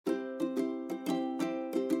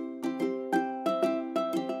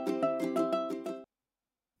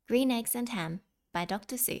Green Eggs and Ham by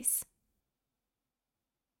Dr Seuss.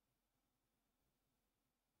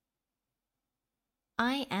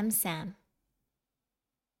 I am Sam.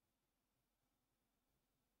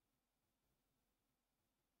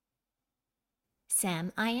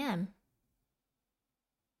 Sam I am.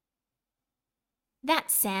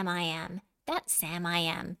 That Sam I am. That Sam I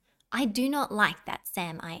am. I do not like that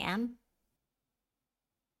Sam I am.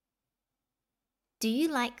 Do you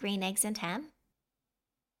like green eggs and ham?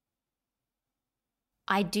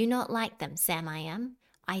 I do not like them, Sam I am.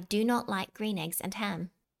 I do not like green eggs and ham.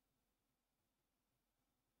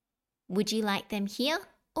 Would you like them here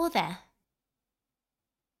or there?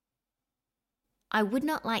 I would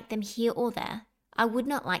not like them here or there. I would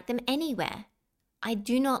not like them anywhere. I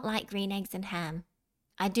do not like green eggs and ham.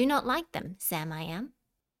 I do not like them, Sam I am.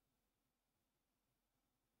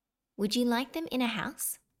 Would you like them in a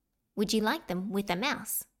house? Would you like them with a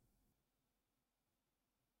mouse?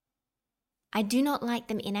 I do not like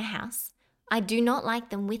them in a house. I do not like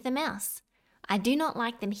them with a mouse. I do not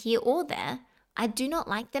like them here or there. I do not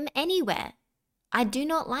like them anywhere. I do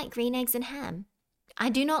not like green eggs and ham. I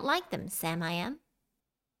do not like them, Sam I am.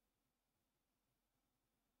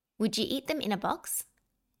 Would you eat them in a box?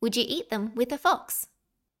 Would you eat them with a fox?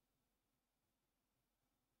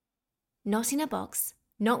 Not in a box,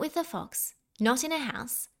 not with a fox, not in a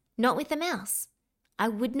house, not with a mouse. I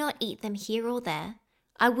would not eat them here or there.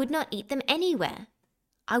 I would not eat them anywhere.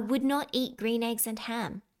 I would not eat green eggs and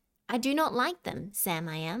ham. I do not like them, Sam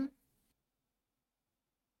I am.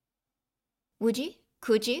 Would you?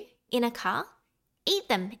 Could you? In a car? Eat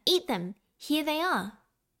them, here they are.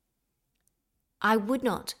 I would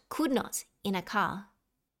not, could not, in a car.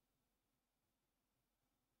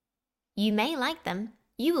 You may like them,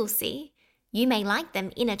 you will see. You may like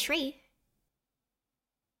them in a tree.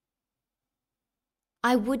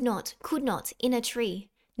 I would not, could not, in a tree.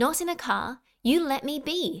 Not in a car, you let me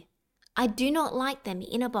be. I do not like them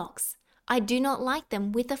in a box. I do not like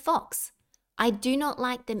them with a fox. I do not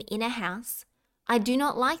like them in a house. I do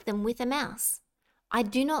not like them with a mouse. I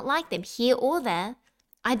do not like them here or there.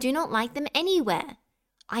 I do not like them anywhere.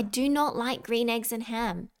 I do not like green eggs and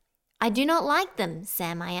ham. I do not like them,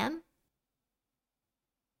 Sam I am.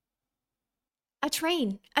 A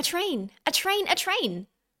train, a train, a train, a train.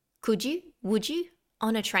 Could you, would you,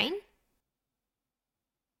 on a train?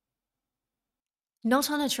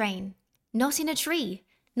 Not on a train, not in a tree,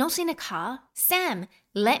 not in a car. Sam,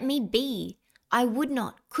 let me be. I would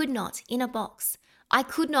not, could not, in a box. I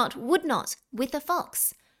could not, would not, with a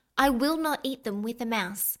fox. I will not eat them with a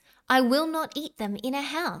mouse. I will not eat them in a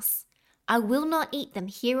house. I will not eat them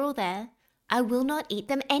here or there. I will not eat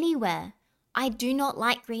them anywhere. I do not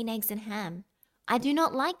like green eggs and ham. I do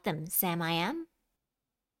not like them, Sam I am.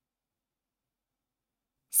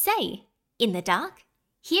 Say, in the dark,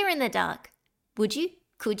 here in the dark. Would you,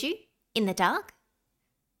 could you, in the dark?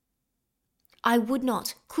 I would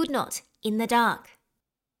not, could not, in the dark.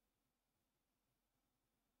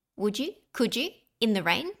 Would you, could you, in the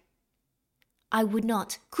rain? I would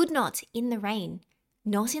not, could not, in the rain.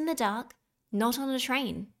 Not in the dark, not on a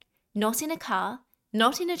train. Not in a car,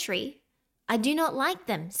 not in a tree. I do not like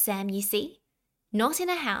them, Sam, you see. Not in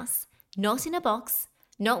a house, not in a box,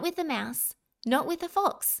 not with a mouse, not with a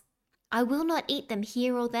fox. I will not eat them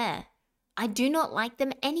here or there. I do not like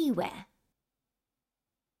them anywhere.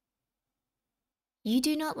 You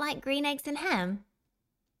do not like green eggs and ham?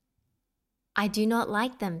 I do not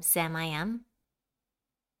like them, Sam I am.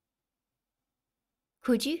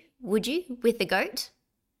 Could you, would you, with the goat?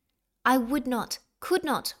 I would not, could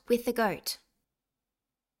not, with the goat.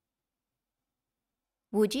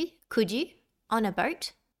 Would you, could you, on a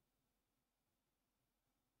boat?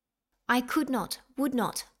 I could not, would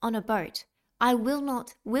not, on a boat. I will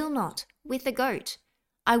not, with the goat.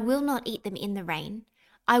 I will not eat them in the rain.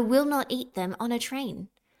 I will not eat them on a train.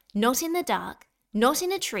 Not in the dark, not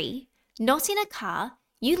in a tree, not in a car.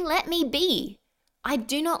 You let me be. I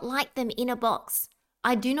do not like them in a box.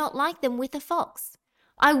 I do not like them with a fox.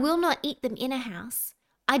 I will not eat them in a house.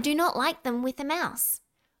 I do not like them with a mouse.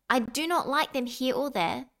 I do not like them here or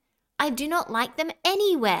there. I do not like them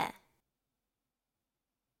anywhere.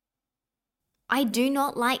 I do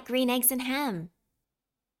not like green eggs and ham.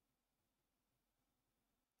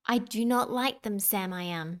 I do not like them, Sam I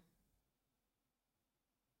am.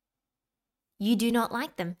 You do not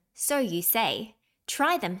like them, so you say.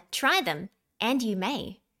 Try them, and you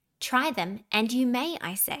may. Try them, and you may,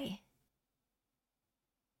 I say.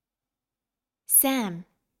 Sam,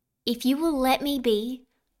 if you will let me be,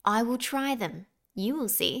 I will try them. You will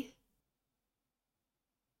see.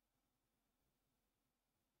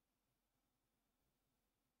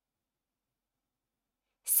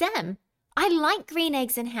 Sam, I like green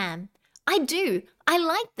eggs and ham. I do. I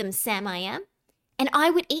like them, Sam, I am. And I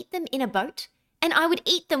would eat them in a boat, and I would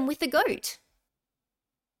eat them with a goat.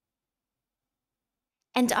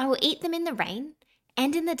 And I will eat them in the rain,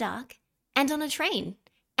 and in the dark, and on a train,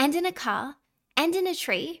 and in a car, and in a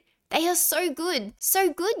tree. They are so good,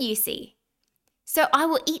 you see. So I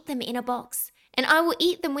will eat them in a box, and I will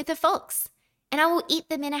eat them with a fox, and I will eat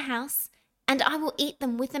them in a house, and I will eat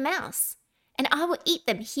them with a mouse, and I will eat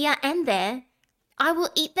them here and there. I will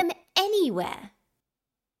eat them anywhere.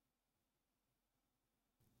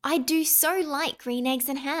 I do so like green eggs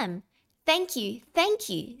and ham. Thank you,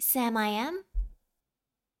 Sam I am.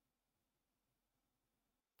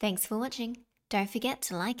 Thanks for watching. Don't forget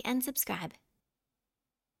to like and subscribe.